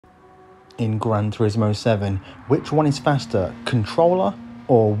in Gran Turismo 7. Which one is faster, controller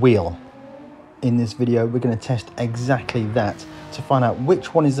or wheel? In this video we're going to test exactly that to find out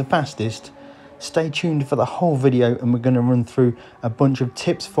which one is the fastest. Stay tuned for the whole video and we're going to run through a bunch of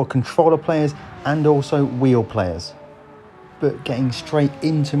tips for controller players and also wheel players. But getting straight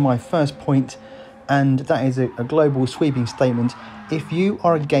into my first point, and that is a global sweeping statement. If you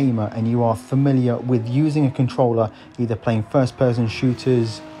are a gamer and you are familiar with using a controller, either playing first person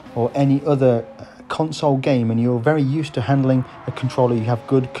shooters or any other console game, and you're very used to handling a controller, you have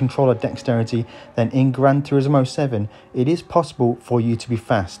good controller dexterity, then in Gran Turismo 7 it is possible for you to be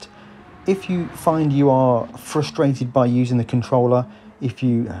fast. If you find you are frustrated by using the controller, if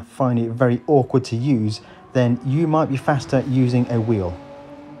you find it very awkward to use, then you might be faster using a wheel.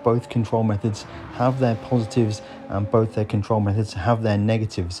 Both control methods have their positives and both their control methods have their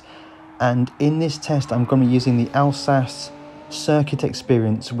negatives. And in this test I'm going to be using the Alsace circuit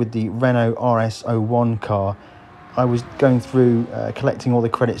experience with the Renault RS01 car. I was going through collecting all the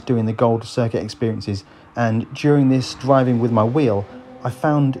credits doing the gold circuit experiences, and during this driving with my wheel I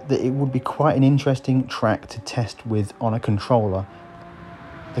found that it would be quite an interesting track to test with on a controller.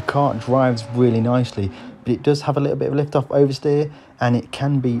 The car drives really nicely, but it does have a little bit of lift-off oversteer and it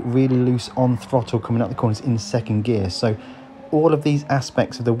can be really loose on throttle coming out the corners in second gear. So all of these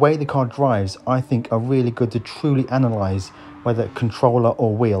aspects of the way the car drives I think are really good to truly analyse whether controller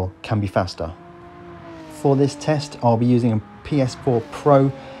or wheel can be faster. For this test I'll be using a PS4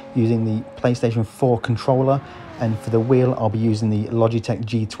 Pro using the PlayStation 4 controller, and for the wheel I'll be using the Logitech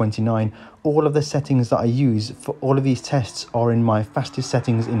G29. All of the settings that I use for all of these tests are in my fastest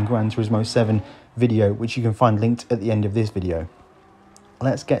settings in Gran Turismo 7 video, which you can find linked at the end of this video.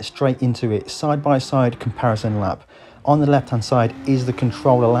 Let's get straight into it. Side by side comparison lap. On the left hand side is the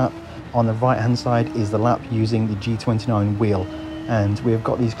controller lap, on the right hand side is the lap using the G29 wheel, and we've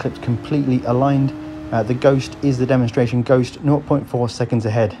got these clips completely aligned. The Ghost is the demonstration Ghost, 0.4 seconds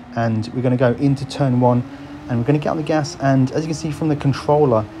ahead, and we're going to go into turn 1 and we're going to get on the gas, and as you can see from the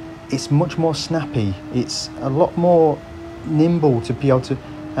controller it's much more snappy, it's a lot more nimble to be able to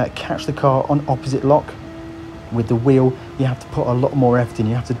catch the car on opposite lock. With the wheel you have to put a lot more effort in,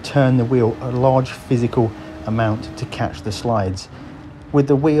 you have to turn the wheel a large physical amount to catch the slides. With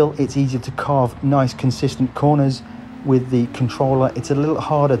the wheel it's easier to carve nice consistent corners. With the controller it's a little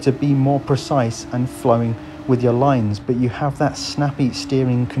harder to be more precise and flowing with your lines, but you have that snappy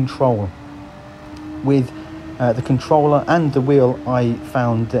steering control. With the controller and the wheel I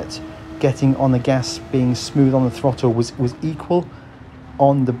found that getting on the gas, being smooth on the throttle was equal.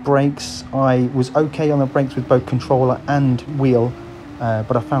 On the brakes I was okay on the brakes with both controller and wheel,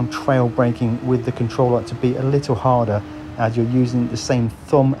 but I found trail braking with the controller to be a little harder as you're using the same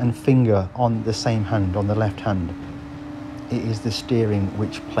thumb and finger on the same hand, on the left hand. It is the steering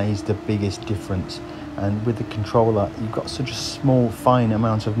which plays the biggest difference, and with the controller you've got such a small fine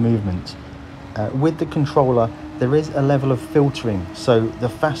amount of movement. With the controller there is a level of filtering, so the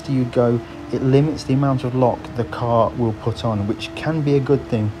faster you go it limits the amount of lock the car will put on, which can be a good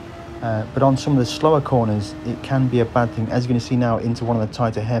thing, but on some of the slower corners it can be a bad thing. As you're going to see now into one of the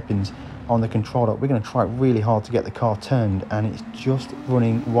tighter hairpins on the controller, we're going to try really hard to get the car turned and it's just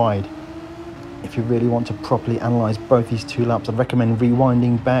running wide. If you really want to properly analyse both these two laps, I'd recommend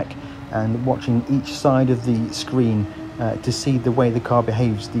rewinding back and watching each side of the screen to see the way the car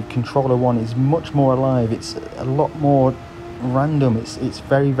behaves. The controller one is much more alive, it's a lot more random, it's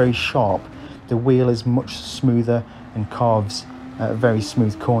very, very sharp. The wheel is much smoother and carves very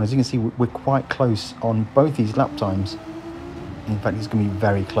smooth corners. You can see we're quite close on both these lap times. In fact it's going to be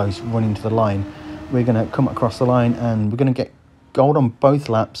very close running to the line. We're going to come across the line and we're going to get gold on both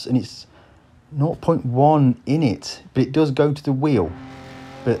laps, and it's 0.1 in it, but it does go to the wheel.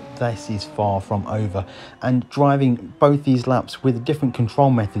 But this is far from over, and driving both these laps with different control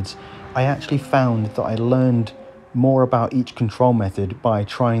methods I actually found that I learned more about each control method by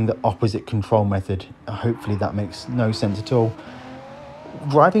trying the opposite control method. Hopefully that makes no sense at all.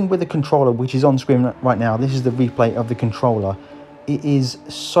 Driving with the controller, which is on screen right now, this is the replay of the controller, it is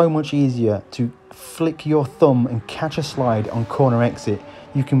so much easier to flick your thumb and catch a slide on corner exit.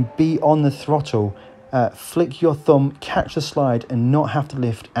 You can be on the throttle, flick your thumb, catch the slide and not have to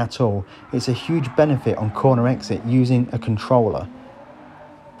lift at all. It's a huge benefit on corner exit using a controller.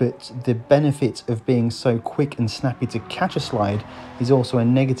 But the benefit of being so quick and snappy to catch a slide is also a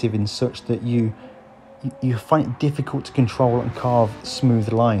negative in such that you find it difficult to control and carve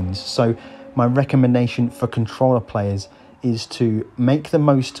smooth lines. So my recommendation for controller players is to make the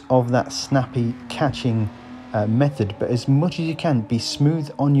most of that snappy catching method, but as much as you can be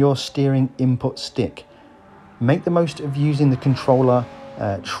smooth on your steering input stick. Make the most of using the controller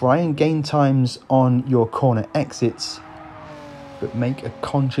Try and gain times on your corner exits, but make a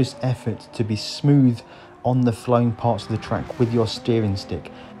conscious effort to be smooth on the flowing parts of the track with your steering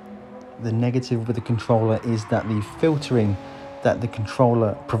stick. The negative with the controller is that the filtering that the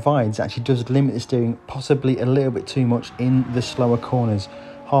controller provides actually does limit the steering possibly a little bit too much in the slower corners.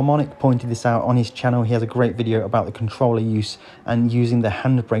 Harmonic pointed this out on his channel. He has a great video about the controller use and using the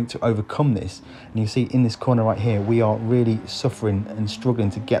handbrake to overcome this. And you see in this corner right here, we are really suffering and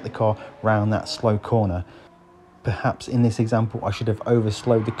struggling to get the car round that slow corner. Perhaps in this example, I should have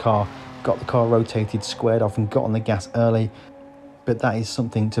overslowed the car, got the car rotated, squared off and got on the gas early. But that is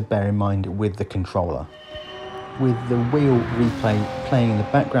something to bear in mind with the controller. With the wheel replay playing in the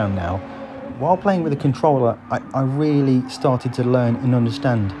background now, while playing with the controller, I really started to learn and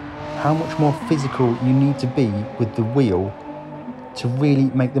understand how much more physical you need to be with the wheel to really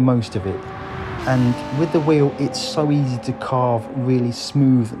make the most of it. And with the wheel, it's so easy to carve really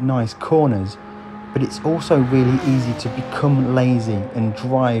smooth, nice corners, but it's also really easy to become lazy and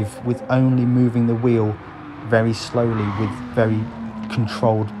drive with only moving the wheel very slowly with very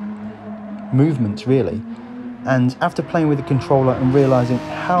controlled movements, really. And after playing with the controller and realizing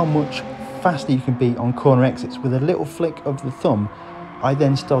how much faster you can be on corner exits with a little flick of the thumb, I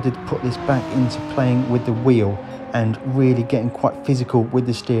then started to put this back into playing with the wheel and really getting quite physical with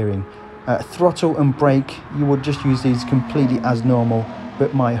the steering. Throttle and brake, you would just use these completely as normal,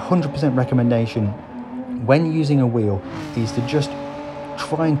 but my 100% recommendation when using a wheel is to just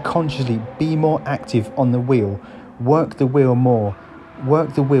try and consciously be more active on the wheel, work the wheel more,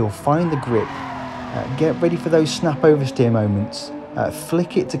 work the wheel, find the grip, get ready for those snap oversteer moments,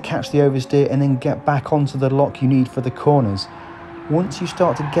 flick it to catch the oversteer and then get back onto the lock you need for the corners. Once you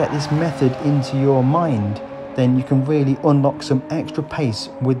start to get this method into your mind, then you can really unlock some extra pace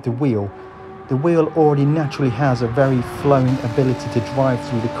with the wheel. The wheel already naturally has a very flowing ability to drive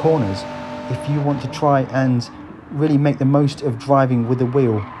through the corners. If you want to try and really make the most of driving with the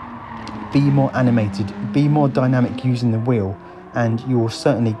wheel, be more animated, be more dynamic using the wheel, and you will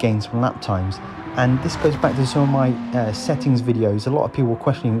certainly gain some lap times. And this goes back to some of my settings videos. A lot of people were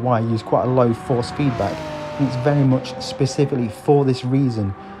questioning why I use quite a low force feedback, and it's very much specifically for this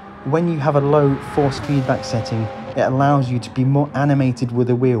reason. When you have a low force feedback setting, it allows you to be more animated with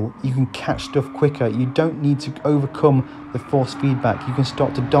the wheel. You can catch stuff quicker. You don't need to overcome the force feedback. You can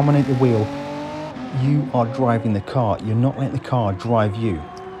start to dominate the wheel. You are driving the car. You're not letting the car drive you.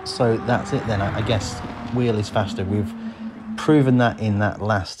 So that's it then. I guess wheel is faster. We've proven that in that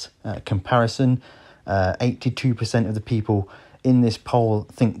last comparison. 82% of the people in this poll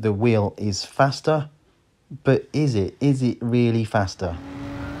think the wheel is faster. But is it? Is it really faster?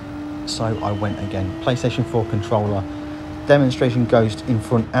 So I went again. PlayStation 4 controller, demonstration ghost in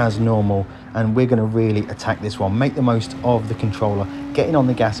front as normal, and we're going to really attack this one. Make the most of the controller, getting on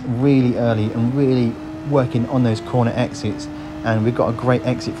the gas really early and really working on those corner exits. And we've got a great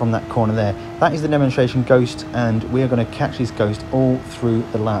exit from that corner there. That is the demonstration ghost, and we are going to catch this ghost all through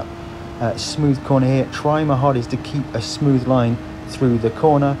the lap. Smooth corner here, trying my hardest to keep a smooth line through the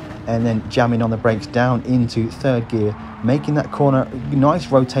corner, and then jamming on the brakes down into third gear, making that corner, nice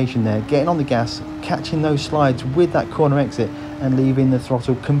rotation there, getting on the gas, catching those slides with that corner exit, and leaving the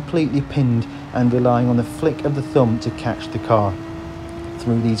throttle completely pinned and relying on the flick of the thumb to catch the car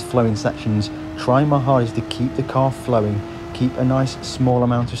through these flowing sections. Trying my hardest to keep the car flowing, keep a nice small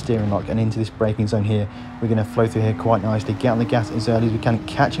amount of steering lock, and into this braking zone here, we're going to flow through here quite nicely, get on the gas as early as we can,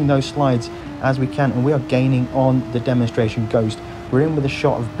 catching those slides as we can, and we are gaining on the demonstration ghost. We're in with a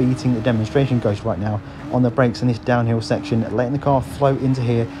shot of beating the demonstration ghost right now on the brakes in this downhill section, letting the car flow into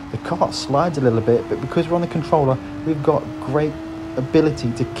here. The car slides a little bit, but because we're on the controller, we've got great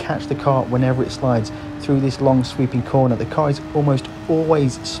ability to catch the car whenever it slides through this long sweeping corner. The car is almost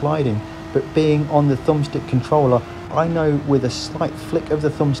always sliding, but being on the thumbstick controller, I know with a slight flick of the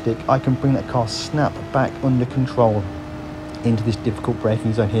thumbstick, I can bring that car snap back under control into this difficult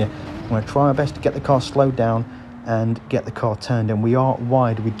braking zone here. I'm going to try my best to get the car slowed down and get the car turned, and we are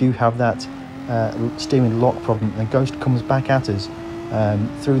wide. We do have that steering lock problem. The ghost comes back at us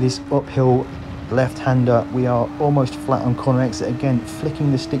through this uphill left-hander. We are almost flat on corner exit again,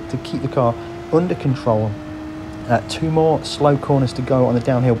 flicking the stick to keep the car under control. Two more slow corners to go on the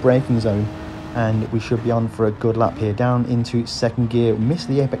downhill braking zone, and we should be on for a good lap here. Down into second gear, missed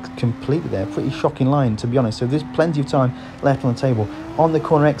the apex completely there. Pretty shocking line, to be honest. So there's plenty of time left on the table. On the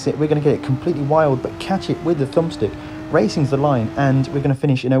corner exit, we're going to get it completely wild, but catch it with the thumbstick, racing to the line, and we're going to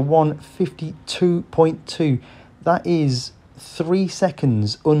finish in a 1:52.2. That is 3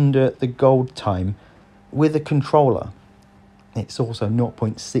 seconds under the gold time with a controller. It's also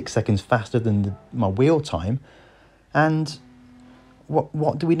 0.6 seconds faster than my wheel time, and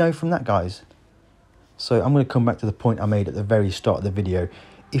What do we know from that, guys? So I'm going to come back to the point I made at the very start of the video.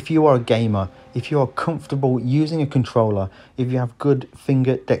 If you are a gamer, if you are comfortable using a controller, if you have good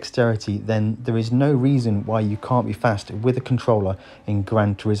finger dexterity, then there is no reason why you can't be fast with a controller in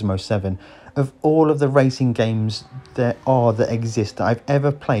Gran Turismo 7. Of all of the racing games that exist that I've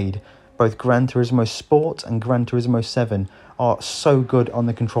ever played, both Gran Turismo Sport and Gran Turismo 7 are so good on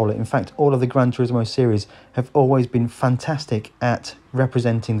the controller. In fact, all of the Gran Turismo series have always been fantastic at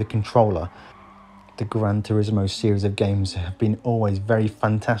representing the controller. The Gran Turismo series of games have been always very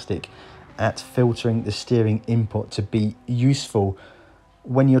fantastic at filtering the steering input to be useful.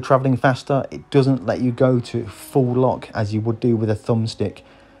 When you're traveling faster, it doesn't let you go to full lock as you would do with a thumbstick.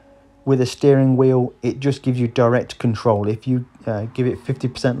 With a steering wheel, it just gives you direct control. If you give it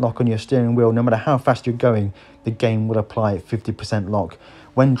 50% lock on your steering wheel, no matter how fast you're going, the game will apply 50% lock.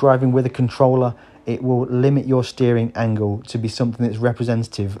 When driving with a controller, it will limit your steering angle to be something that's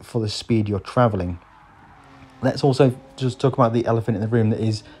representative for the speed you're traveling. Let's also just talk about the elephant in the room, that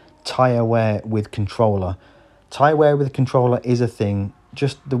is tyre wear with controller. Tyre wear with a controller is a thing.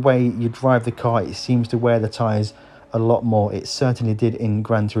 Just the way you drive the car, it seems to wear the tyres a lot more. It certainly did in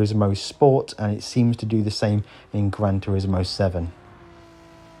Gran Turismo Sport, and it seems to do the same in Gran Turismo 7.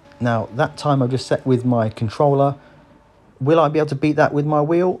 Now, that time I've just set with my controller, will I be able to beat that with my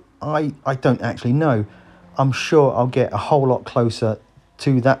wheel? I don't actually know. I'm sure I'll get a whole lot closer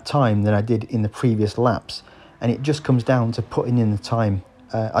to that time than I did in the previous laps, and it just comes down to putting in the time.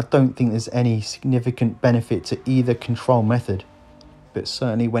 I don't think there's any significant benefit to either control method, but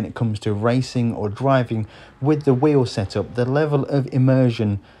certainly when it comes to racing or driving with the wheel setup, the level of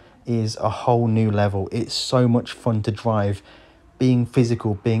immersion is a whole new level. It's so much fun to drive. Being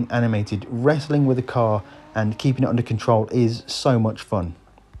physical, being animated, wrestling with a car and keeping it under control is so much fun.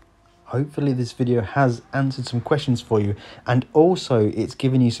 Hopefully this video has answered some questions for you, and also it's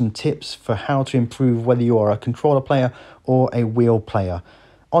given you some tips for how to improve whether you are a controller player or a wheel player.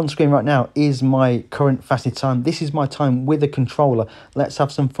 On screen right now is my current fastest time. This is my time with a controller. Let's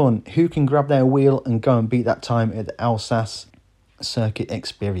have some fun. Who can grab their wheel and go and beat that time at the Alsace circuit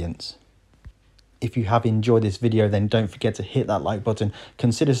experience? If you have enjoyed this video, then don't forget to hit that like button.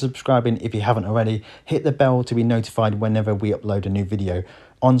 Consider subscribing if you haven't already. Hit the bell to be notified whenever we upload a new video.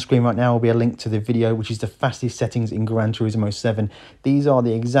 On screen right now will be a link to the video, which is the fastest settings in Gran Turismo 7. These are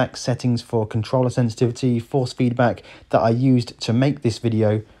the exact settings for controller sensitivity, force feedback that I used to make this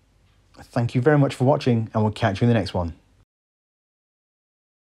video. Thank you very much for watching, and we'll catch you in the next one.